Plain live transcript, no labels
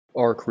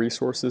ARC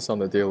resources on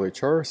the daily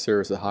chart,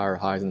 series of higher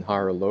highs and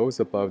higher lows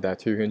above that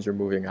 200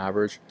 moving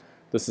average.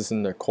 This is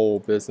in the coal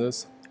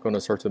business. Going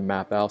to start to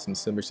map out some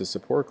symmetry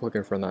support,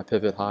 clicking from that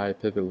pivot high,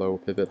 pivot low,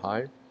 pivot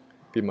high.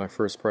 Be my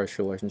first price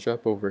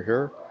relationship. Over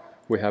here,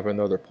 we have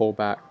another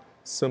pullback,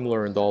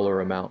 similar in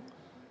dollar amount.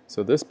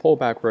 So this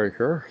pullback right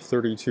here,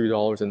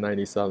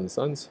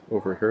 $32.97.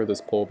 Over here,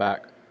 this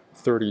pullback,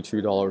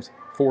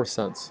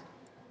 $32.04.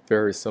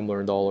 Very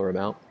similar in dollar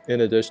amount.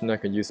 In addition, I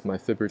can use my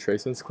Fib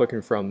retracements.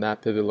 Clicking from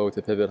that pivot low to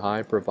pivot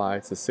high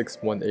provides a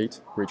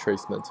 618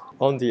 retracement.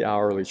 On the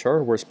hourly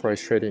chart, where's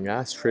price trading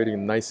at? It's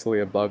trading nicely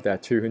above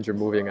that 200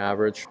 moving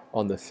average.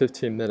 On the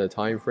 15-minute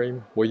time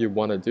frame, what you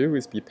want to do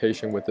is be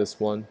patient with this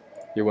one.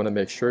 You want to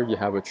make sure you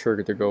have a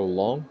trigger to go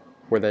long,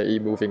 where that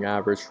 8 moving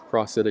average,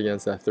 cross it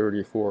against that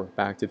 34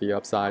 back to the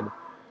upside.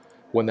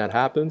 When that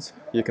happens,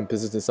 you can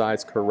position the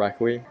sides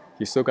correctly.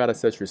 You still gotta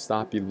set your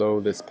stop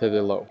below this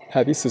pivot low.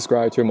 Have you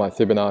subscribed to my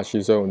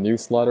Fibonacci Zone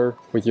newsletter?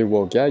 What you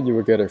will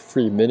get a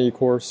free mini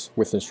course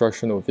with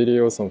instructional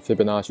videos on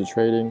Fibonacci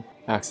trading,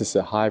 access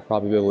to high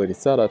probability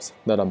setups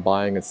that I'm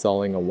buying and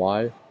selling and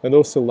why, and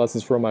also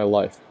lessons from my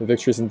life,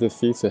 victories and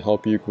defeats to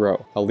help you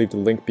grow. I'll leave the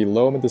link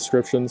below in the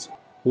descriptions.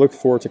 Look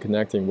forward to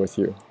connecting with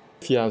you.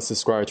 If you haven't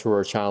subscribed to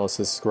our channel,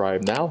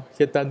 subscribe now.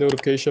 Hit that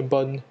notification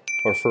button.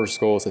 Our first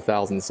goal is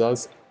 1,000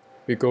 subs.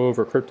 We go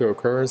over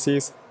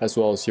cryptocurrencies as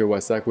well as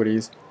US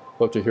equities.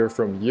 Love to hear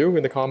from you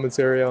in the comments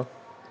area.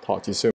 Talk to you soon.